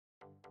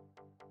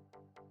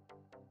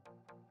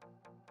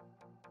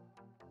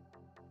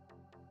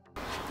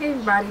Hey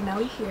everybody,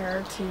 Nelly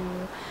here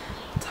to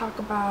talk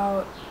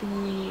about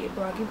the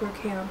Bloggy Boot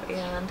Camp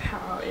and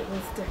how it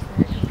was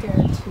different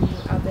compared to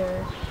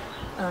other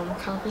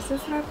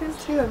conferences that I've been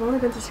to. I've only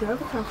been to two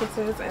other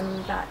conferences,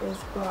 and that is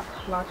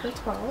Blogger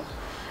 12,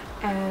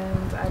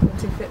 and I've been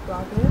to Fit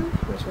Blogging,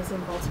 which was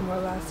in Baltimore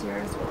last year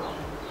as well.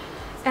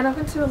 And I've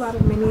been to a lot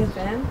of mini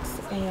events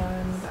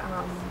and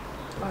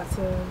lots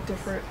of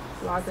different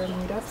blogger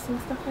meetups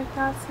and stuff like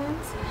that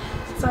since.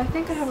 So I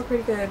think I have a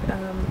pretty good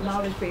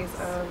knowledge base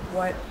of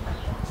what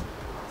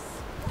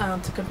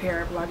to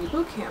compare Bloggy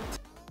Boot Camp to.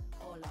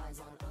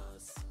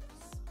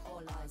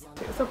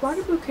 So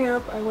Bloggy Boot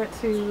Camp I went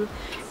to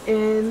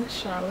in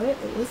Charlotte.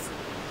 It was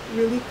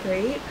really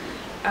great.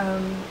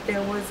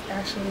 There was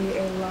actually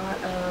a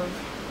lot of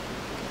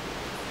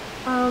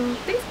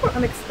things were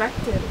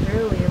unexpected,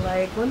 really.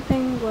 Like, one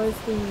thing was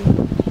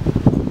the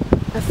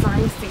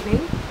assigned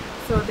seating.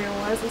 So there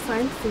was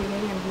assigned seating,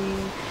 and we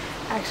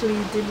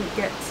actually didn't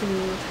get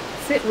to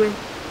sit with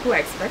who I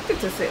expected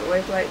to sit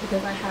with, like,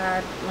 because I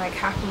had like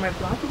half of my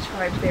blogging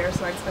tribe there,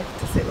 so I expected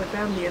to sit with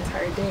them the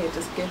entire day and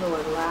just giggle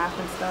and laugh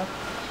and stuff.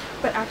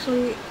 But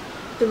actually,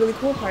 the really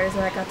cool part is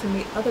that I got to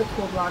meet other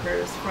cool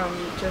bloggers from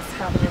just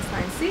having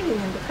assigned seating,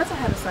 and because I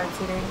had assigned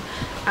seating,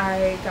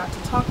 I got to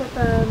talk with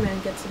them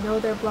and get to know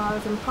their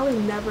blogs, and probably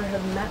never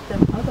have met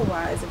them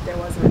otherwise if there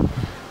wasn't,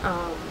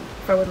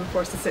 if I wasn't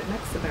forced to sit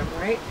next to them,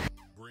 right?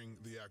 Bring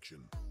the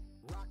action.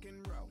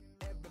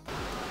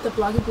 The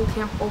Bloggy Boot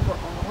Camp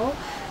overall,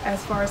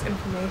 as far as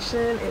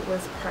information, it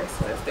was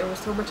priceless. There was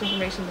so much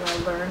information that I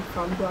learned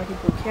from Bloggy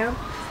Boot Camp.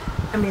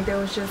 I mean, it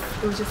was just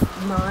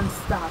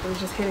non-stop. It was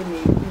just hitting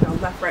me,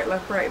 left, right,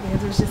 because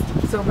there was just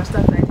so much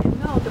stuff that I didn't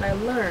know that I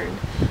learned.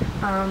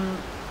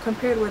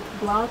 Compared with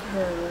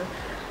BlogHer,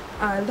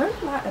 I learned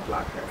a lot at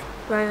BlogHer,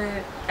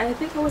 but I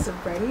think I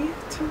wasn't ready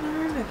to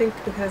learn. I think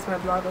because my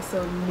blog was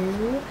so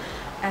new,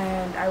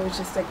 and I was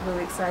just like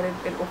really excited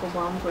and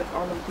overwhelmed with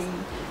all of the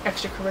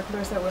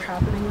extracurriculars that were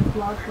happening with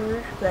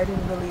BlogHer, that I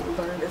didn't really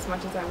learn as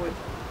much as I would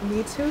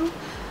need to.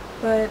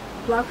 But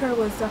BlogHer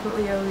was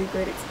definitely a really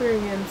great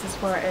experience as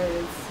far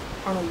as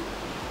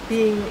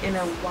being in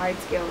a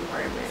wide-scale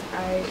environment.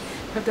 I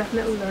have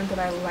definitely learned that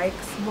I like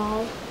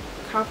small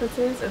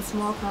conferences, and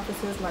small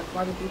conferences like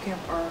Bloggy Boot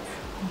Camp are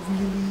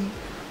really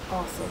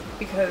awesome,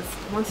 because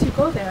once you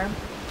go there,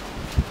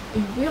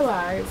 you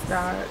realize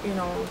that,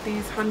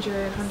 these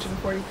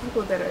 140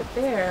 people that are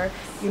there,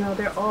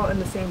 they're all in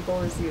the same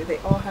boat as you. They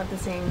all have the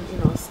same,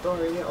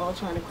 story. They're all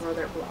trying to grow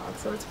their blog.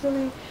 So it's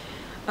really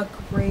a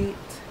great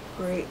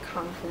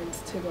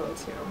conference to go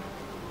to.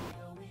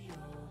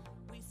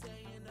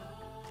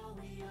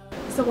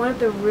 So one of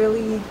the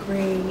really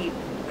great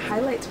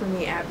highlights for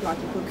me at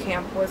Bloggy Boot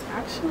Camp was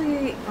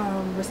actually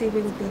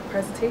receiving the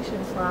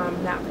presentation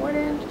from Nat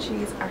Warden.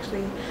 She's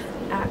actually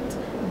at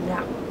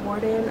Nat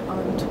Warden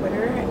on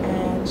Twitter,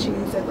 and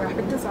she's a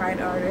graphic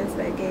design artist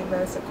that gave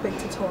us a quick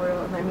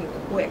tutorial, and I mean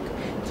quick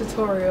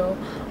tutorial,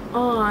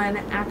 on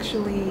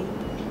actually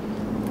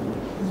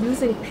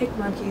using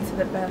PicMonkey to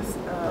the best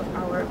of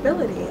our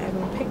ability. I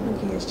mean,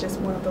 PicMonkey is just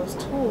one of those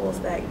tools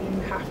that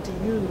you have to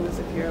use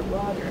if you're a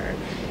blogger.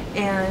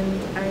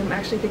 And I'm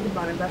actually thinking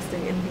about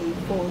investing in the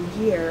full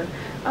year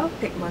of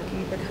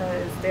PicMonkey,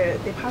 because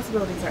the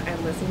possibilities are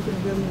endless, and you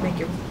can really make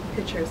your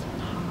pictures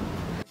pop.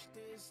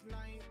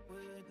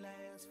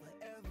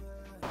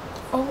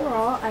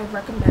 Overall, I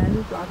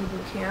recommend Bloggy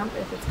Boot Camp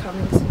if it's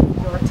coming to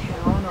your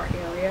town or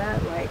area.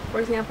 Like, for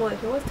example,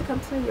 if it was to come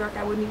to New York,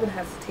 I wouldn't even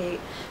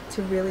hesitate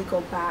to really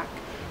go back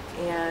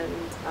and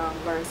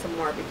learn some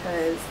more,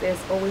 because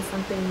there's always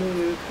something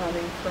new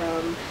coming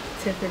from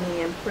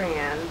Tiffany and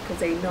Fran, because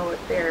they know what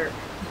they're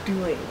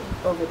doing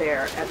over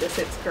there at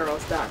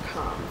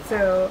thesitsgirls.com.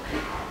 So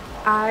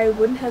I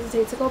wouldn't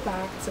hesitate to go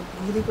back. It's a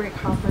really great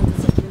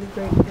conference. It's a really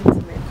great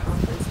intimate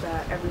conference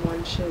that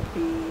everyone should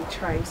be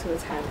trying to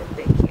attend if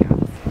they can.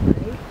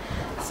 Right?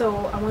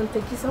 So I want to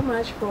thank you so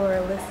much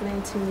for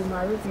listening to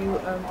my review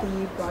of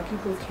the Bloggy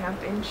Boot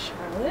Camp in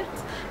Charlotte.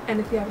 And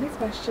if you have any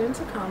questions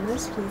or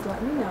comments, please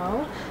let me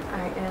know.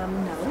 I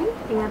am Nelly,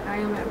 and I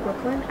am at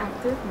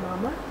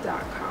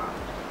brooklynactivemama.com.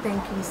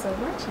 Thank you so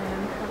much,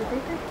 and have a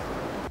great day.